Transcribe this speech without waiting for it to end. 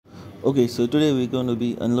Okay, so today we're going to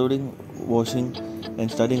be unloading, washing and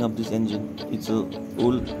starting up this engine. It's a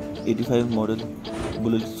old 85 model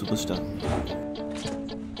Bullet Superstar.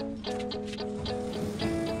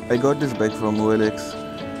 I got this bike from OLX.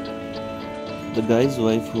 The guy's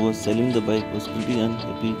wife who was selling the bike was pretty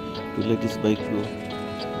unhappy to let his bike go.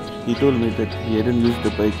 He told me that he hadn't used the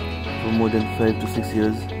bike for more than 5 to 6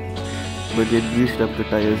 years, but he had greased up the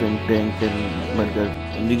tires and tank and mudguard.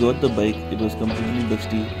 When we got the bike, it was completely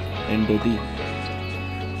dusty and dirty,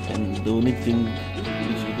 and the only thing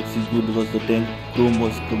which we could see good was the tank chrome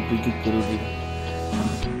was completely corroded.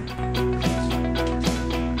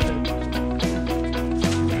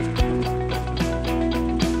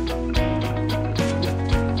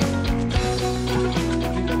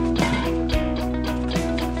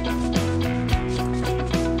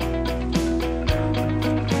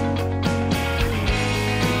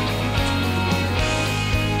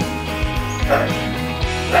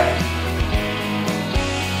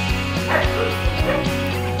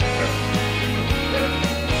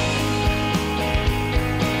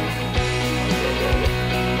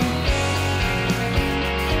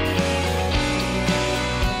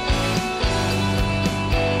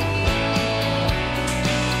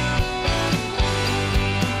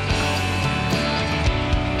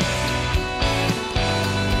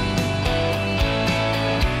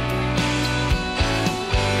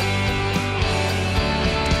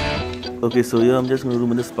 Okay, so here I'm just going to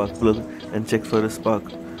remove the spark plug and check for a spark,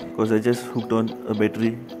 because I just hooked on a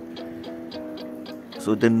battery.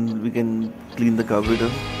 So then we can clean the carburetor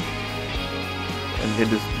and get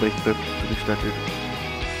this bike prepped to be started.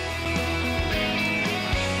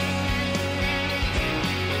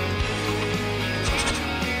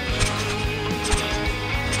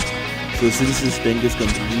 So since this tank is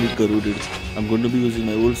completely corroded, I'm going to be using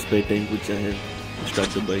my old spare tank which I have to start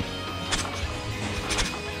the bike.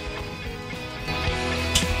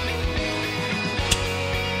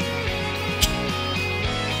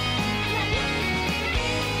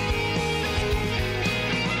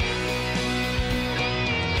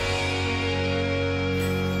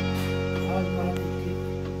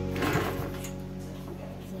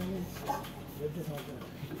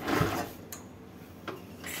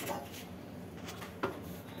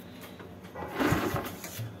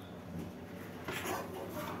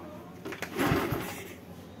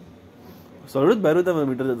 सगळंच भायर वयता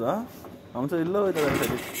metre त्याचा आमचो इल्लो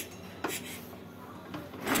वयता